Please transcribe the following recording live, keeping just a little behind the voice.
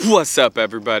What's up,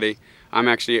 everybody? I'm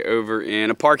actually over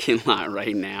in a parking lot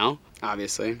right now,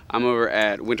 obviously. I'm over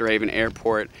at Winter Haven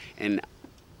Airport, and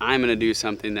I'm gonna do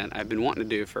something that I've been wanting to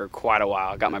do for quite a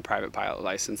while. I got my private pilot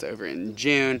license over in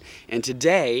June, and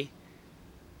today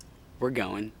we're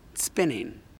going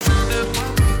spinning.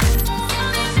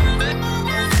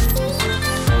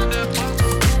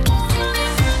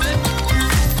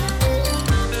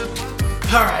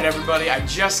 All right, everybody, I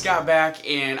just got back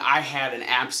and I had an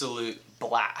absolute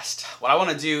blast. What I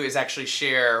want to do is actually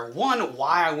share, one,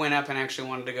 why I went up and actually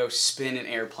wanted to go spin an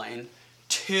airplane.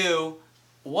 Two,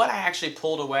 what I actually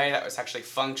pulled away that was actually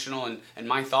functional and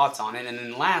my thoughts on it. And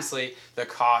then lastly, the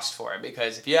cost for it.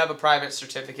 Because if you have a private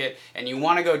certificate and you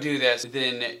want to go do this,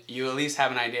 then you at least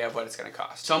have an idea of what it's going to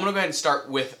cost. So I'm going to go ahead and start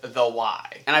with the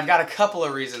why. And I've got a couple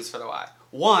of reasons for the why.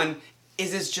 One,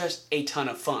 is it's just a ton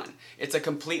of fun. It's a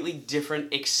completely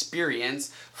different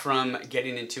experience from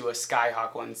getting into a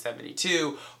Skyhawk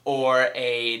 172 or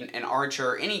an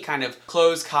Archer or any kind of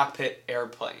closed cockpit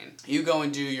airplane. You go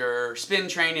and do your spin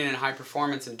training and high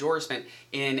performance endorsement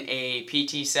in a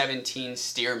PT-17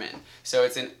 Stearman. So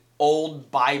it's an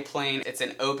old biplane, it's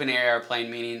an open air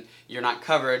airplane, meaning you're not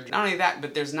covered. Not only that,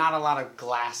 but there's not a lot of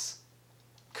glass.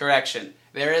 Correction.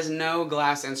 There is no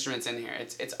glass instruments in here.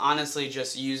 It's honestly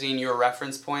just using your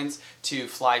reference points to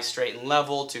fly straight and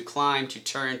level, to climb, to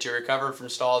turn, to recover from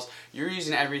stalls. You're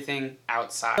using everything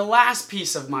outside. The last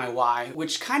piece of my why,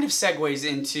 which kind of segues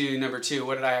into number two,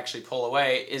 what did I actually pull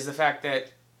away, is the fact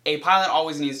that a pilot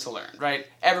always needs to learn, right?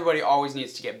 Everybody always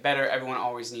needs to get better. Everyone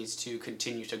always needs to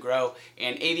continue to grow,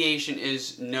 and aviation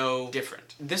is no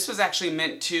different. This was actually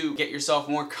meant to get yourself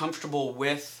more comfortable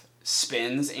with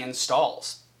spins and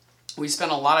stalls. We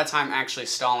spend a lot of time actually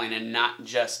stalling and not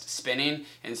just spinning,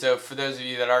 and so for those of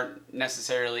you that aren't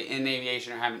necessarily in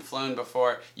aviation or haven't flown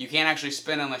before, you can't actually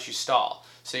spin unless you stall.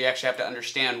 So you actually have to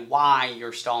understand why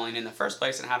you're stalling in the first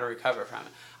place and how to recover from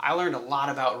it. I learned a lot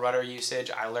about rudder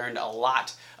usage. I learned a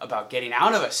lot about getting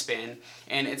out of a spin,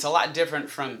 and it's a lot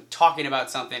different from talking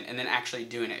about something and then actually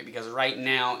doing it, because right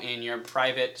now in your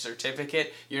private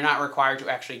certificate, you're not required to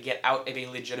actually get out of a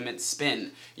legitimate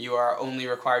spin. You are only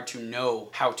required to know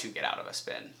how to get out of a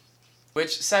spin.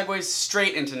 Which segues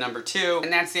straight into number two,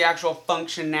 and that's the actual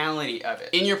functionality of it.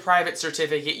 In your private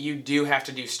certificate, you do have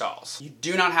to do stalls. You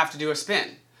do not have to do a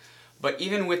spin. But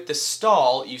even with the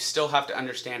stall, you still have to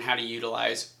understand how to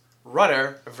utilize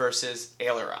rudder versus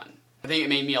aileron. I think it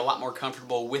made me a lot more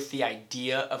comfortable with the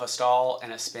idea of a stall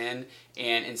and a spin,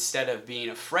 and instead of being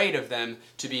afraid of them,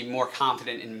 to be more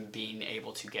confident in being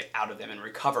able to get out of them and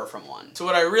recover from one. So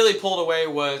what I really pulled away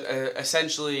was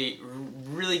essentially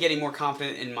really getting more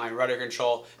confident in my rudder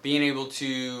control, being able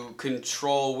to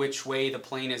control which way the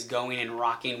plane is going and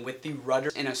rocking with the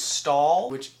rudder in a stall,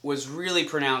 which was really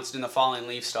pronounced in the falling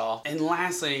leaf stall. And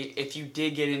lastly, if you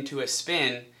did get into a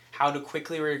spin, how to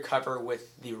quickly recover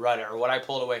with the rudder. What I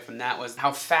pulled away from that was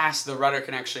how fast the rudder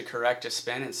can actually correct a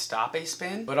spin and stop a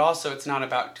spin, but also it's not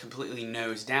about completely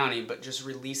nose downing, but just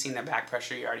releasing the back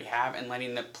pressure you already have and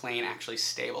letting the plane actually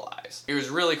stabilize. It was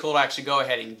really cool to actually go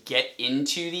ahead and get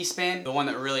into the spin. The one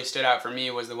that really stood out for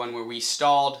me was the one where we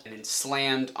stalled and then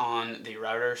slammed on the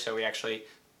rudder, so we actually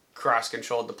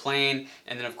cross-controlled the plane,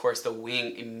 and then of course the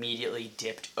wing immediately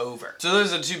dipped over. So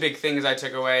those are the two big things I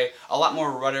took away. A lot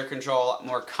more rudder control, a lot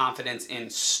more confidence in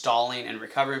stalling and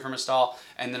recovering from a stall,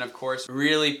 and then of course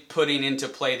really putting into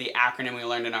play the acronym we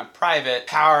learned in our private: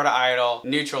 power to idle,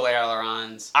 neutral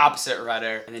ailerons, opposite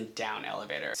rudder, and then down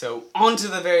elevator. So on to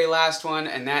the very last one,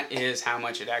 and that is how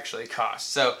much it actually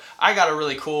costs. So I got a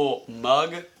really cool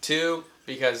mug too,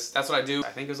 because that's what I do. I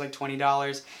think it was like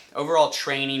 $20. Overall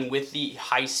training with the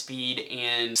high speed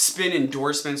and spin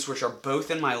endorsements, which are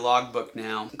both in my logbook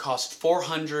now, cost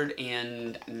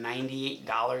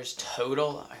 $498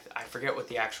 total. I forget what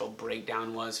the actual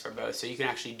breakdown was for both. So you can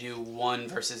actually do one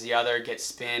versus the other, get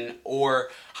spin or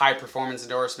high performance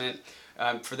endorsement.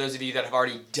 For those of you that have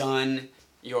already done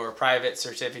your private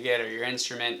certificate or your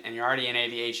instrument and you're already in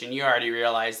aviation, you already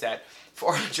realize that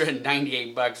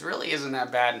 $498 really isn't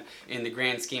that bad in the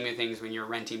grand scheme of things when you're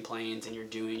renting planes and you're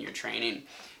doing your training.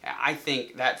 I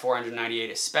think that $498,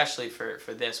 especially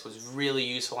for this, was really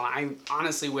useful, and I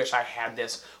honestly wish I had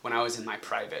this when I was in my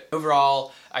private.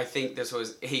 Overall, I think this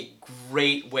was a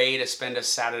great way to spend a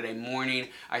Saturday morning.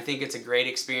 I think it's a great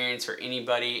experience for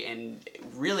anybody, and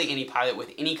really any pilot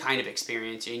with any kind of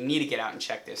experience. You need to get out and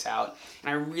check this out.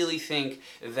 And I really think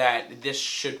that this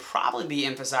should probably be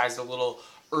emphasized a little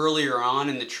earlier on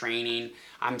in the training.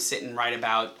 I'm sitting right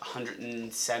about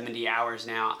 170 hours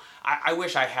now. I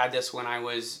wish I had this when I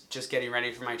was just getting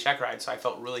ready for my check ride, so I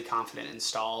felt really confident in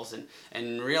stalls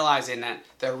and realizing that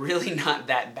they're really not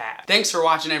that bad. Thanks for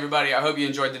watching, everybody. I hope you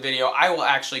enjoyed the video. I will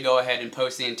actually go ahead and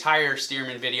post the entire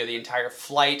Stearman video, the entire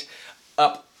flight,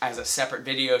 up as a separate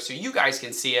video so you guys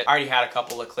can see it. I already had a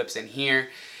couple of clips in here.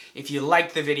 If you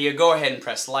liked the video, go ahead and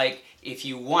press like. If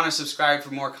you want to subscribe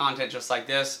for more content just like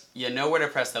this, you know where to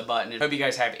press the button. I hope you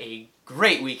guys have a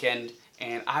great weekend,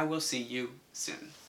 and I will see you soon.